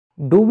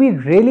Do we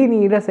really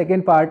need a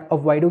second part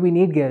of why do we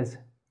need gears?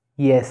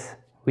 Yes,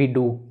 we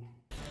do.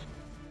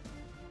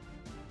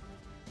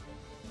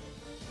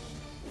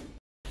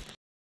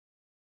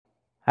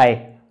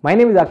 Hi, my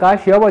name is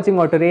Akash, you are watching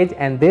AUTORAGE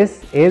and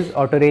this is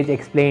AUTORAGE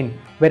Explained,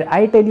 where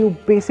I tell you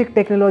basic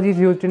technologies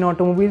used in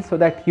automobiles so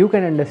that you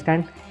can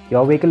understand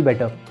your vehicle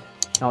better.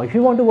 Now if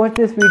you want to watch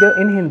this video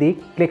in Hindi,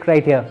 click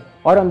right here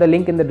or on the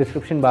link in the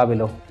description bar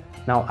below.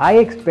 Now I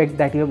expect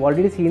that you have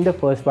already seen the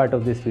first part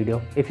of this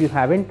video. If you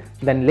haven't,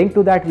 then link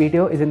to that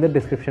video is in the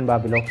description bar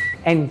below.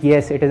 And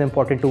yes, it is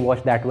important to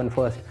watch that one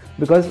first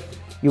because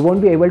you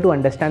won't be able to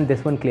understand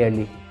this one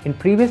clearly. In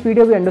previous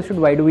video we understood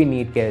why do we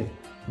need gears.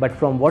 But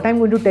from what I'm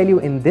going to tell you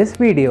in this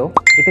video,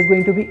 it is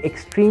going to be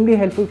extremely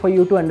helpful for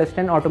you to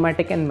understand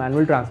automatic and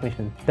manual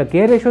transmission. The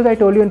gear ratios I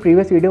told you in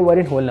previous video were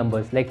in whole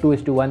numbers like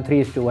 2:1,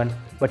 3:1.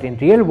 But in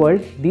real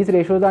world, these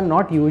ratios are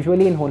not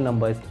usually in whole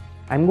numbers.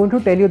 I'm going to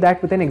tell you that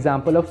with an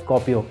example of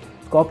Scorpio.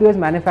 Scorpio is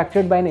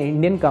manufactured by an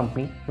Indian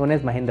company known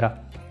as Mahindra.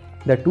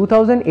 The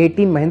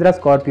 2018 Mahindra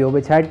Scorpio,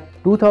 which had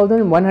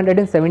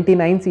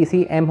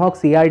 2179cc M-Hawk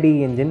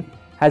CRDE engine,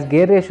 has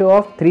gear ratio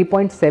of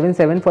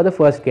 3.77 for the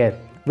first gear,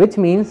 which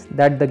means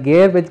that the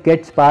gear which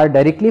gets power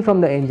directly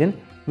from the engine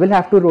will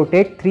have to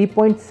rotate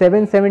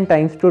 3.77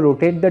 times to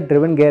rotate the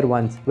driven gear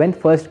once when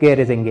first gear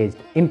is engaged.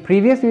 In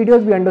previous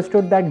videos we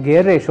understood that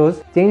gear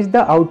ratios change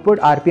the output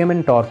RPM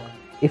and torque.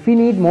 If we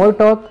need more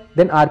torque,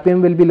 then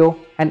RPM will be low,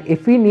 and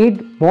if we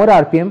need more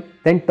RPM,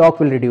 then torque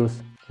will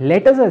reduce.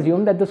 Let us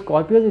assume that the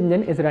Scorpio's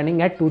engine is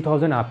running at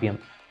 2000 RPM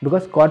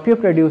because Scorpio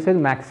produces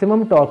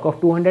maximum torque of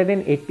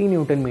 280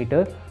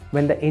 Nm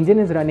when the engine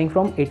is running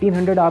from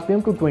 1800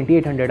 RPM to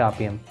 2800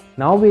 RPM.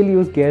 Now we'll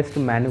use gears to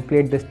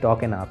manipulate this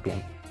torque and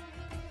RPM.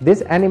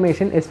 This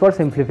animation is for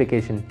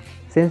simplification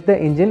since the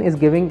engine is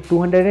giving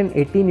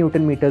 280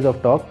 Nm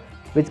of torque,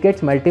 which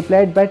gets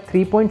multiplied by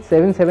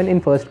 3.77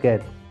 in first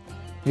gear.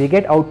 We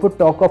get output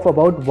torque of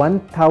about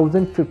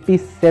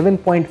 1057.5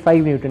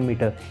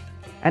 Nm,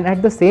 and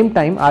at the same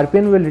time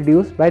RPM will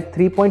reduce by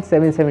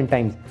 3.77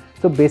 times.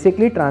 So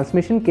basically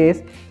transmission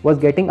case was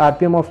getting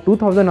RPM of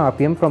 2000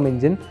 RPM from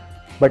engine,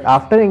 but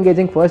after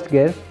engaging first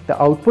gear,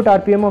 the output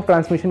RPM of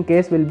transmission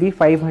case will be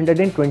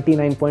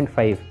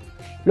 529.5.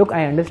 Look,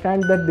 I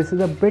understand that this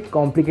is a bit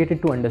complicated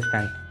to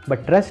understand,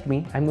 but trust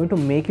me, I'm going to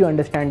make you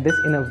understand this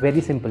in a very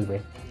simple way.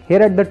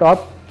 Here at the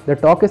top, the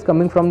torque is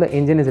coming from the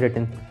engine is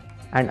written,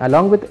 and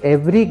along with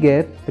every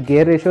gear, the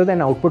gear ratios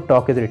and output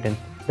torque is written.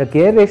 The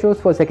gear ratios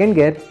for second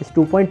gear is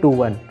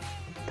 2.21,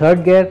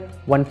 third gear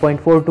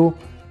 1.42,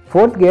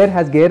 fourth gear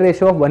has gear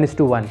ratio of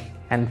 1:1,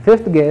 and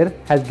fifth gear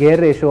has gear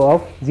ratio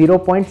of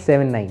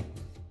 0.79.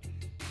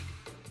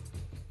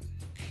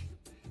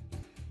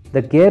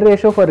 The gear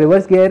ratio for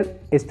reverse gear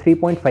is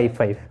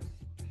 3.55.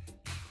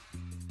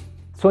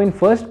 So in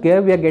first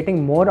gear we are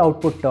getting more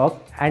output torque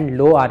and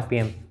low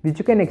RPM, which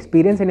you can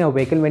experience in your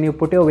vehicle when you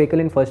put your vehicle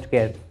in first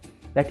gear.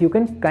 That you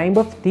can climb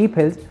up steep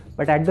hills,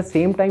 but at the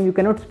same time you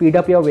cannot speed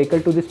up your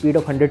vehicle to the speed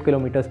of 100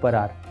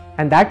 km/h.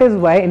 And that is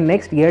why in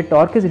next gear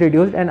torque is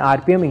reduced and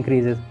RPM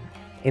increases.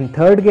 In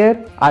third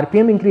gear,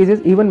 RPM increases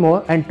even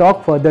more and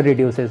torque further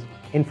reduces.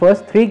 In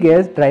first three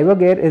gears, driver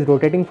gear is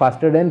rotating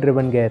faster than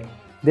driven gear.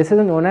 This is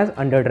known as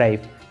underdrive.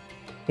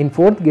 In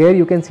fourth gear,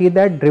 you can see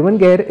that driven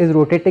gear is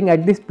rotating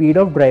at the speed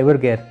of driver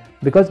gear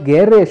because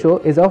gear ratio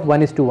is of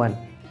 1:1.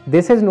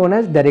 This is known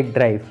as direct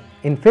drive.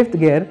 In fifth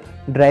gear,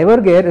 driver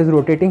gear is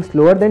rotating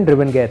slower than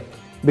driven gear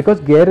because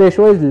gear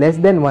ratio is less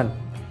than 1.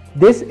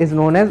 This is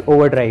known as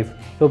overdrive.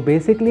 So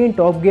basically in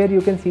top gear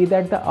you can see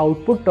that the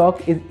output torque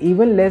is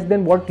even less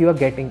than what you are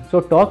getting. So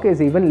torque is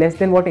even less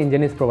than what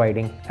engine is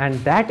providing. And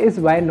that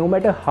is why no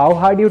matter how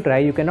hard you try,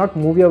 you cannot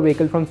move your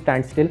vehicle from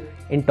standstill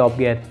in top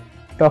gear.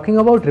 Talking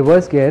about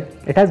reverse gear,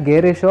 it has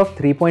gear ratio of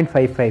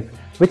 3.55,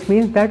 which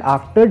means that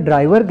after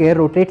driver gear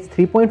rotates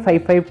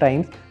 3.55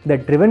 times, the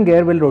driven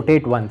gear will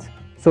rotate once.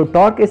 So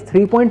torque is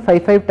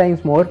 3.55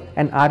 times more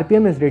and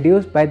RPM is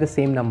reduced by the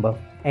same number.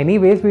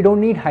 Anyways, we don't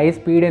need high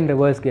speed in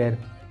reverse gear,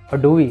 or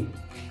do we?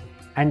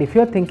 And if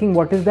you're thinking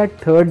what is that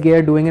third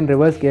gear doing in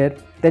reverse gear,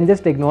 then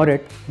just ignore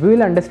it. We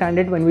will understand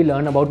it when we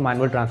learn about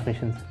manual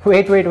transmissions.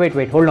 Wait,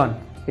 hold on.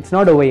 It's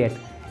not over yet.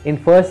 In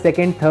first,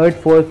 second, third,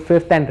 fourth,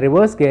 fifth and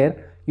reverse gear,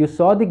 you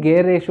saw the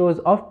gear ratios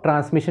of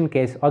transmission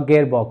case or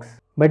gearbox.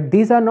 But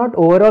these are not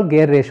overall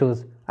gear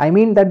ratios. I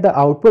mean that the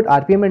output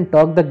RPM and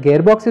torque the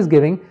gearbox is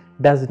giving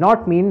does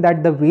not mean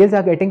that the wheels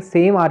are getting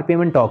same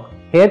RPM and torque.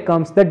 Here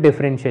comes the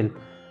differential,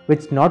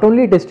 which not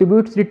only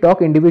distributes the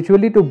torque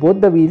individually to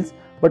both the wheels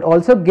but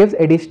also gives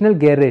additional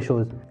gear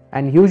ratios,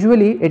 and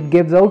usually it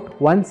gives out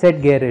one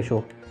set gear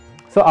ratio.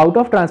 So out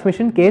of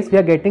transmission case we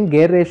are getting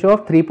gear ratio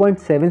of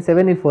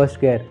 3.77 in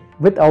first gear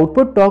with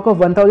output torque of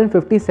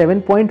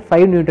 1057.5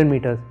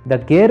 Nm. The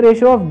gear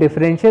ratio of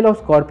differential of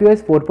Scorpio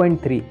is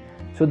 4.3.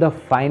 So the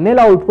final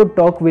output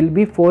torque will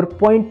be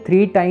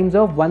 4.3 times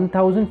of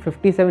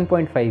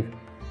 1057.5,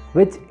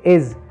 which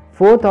is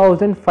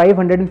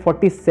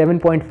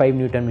 4547.5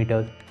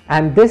 Nm.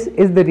 And this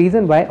is the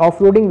reason why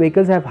off-roading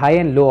vehicles have high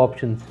and low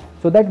options,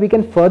 so that we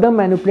can further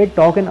manipulate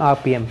torque and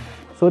RPM.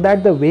 so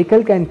that the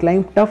vehicle can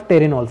climb tough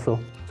terrain also.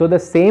 So the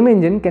same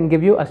engine can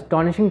give you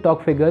astonishing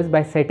torque figures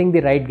by setting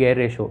the right gear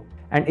ratio.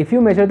 And if you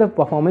measure the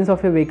performance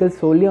of your vehicle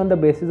solely on the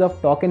basis of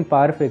torque and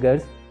power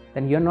figures,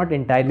 then you're not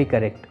entirely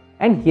correct.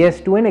 And yes,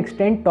 to an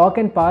extent, torque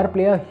and power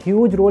play a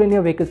huge role in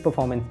your vehicle's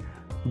performance.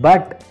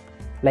 But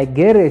like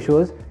gear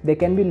ratios, there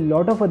can be a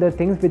lot of other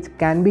things which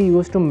can be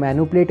used to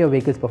manipulate your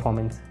vehicle's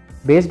performance.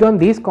 Based on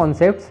these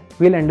concepts,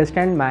 we'll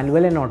understand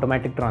manual and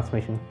automatic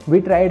transmission.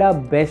 We tried our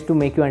best to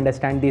make you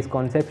understand these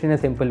concepts in a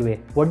simple way.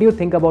 What do you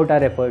think about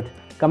our efforts?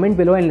 Comment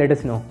below and let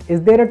us know.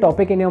 Is there a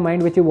topic in your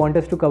mind which you want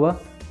us to cover?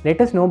 Let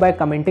us know by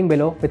commenting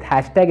below with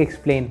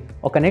 #explain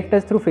or connect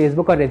us through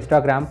Facebook or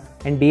Instagram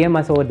and DM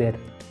us over there.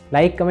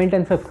 Like, comment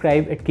and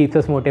subscribe, it keeps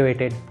us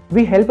motivated.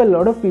 We help a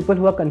lot of people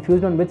who are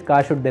confused on which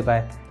car should they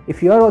buy.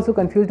 If you are also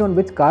confused on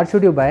which car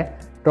should you buy,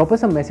 drop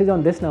us a message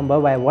on this number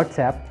via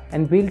WhatsApp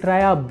and we'll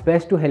try our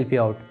best to help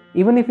you out.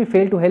 Even if we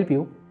fail to help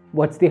you,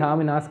 what's the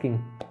harm in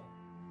asking?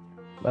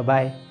 Bye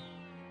bye.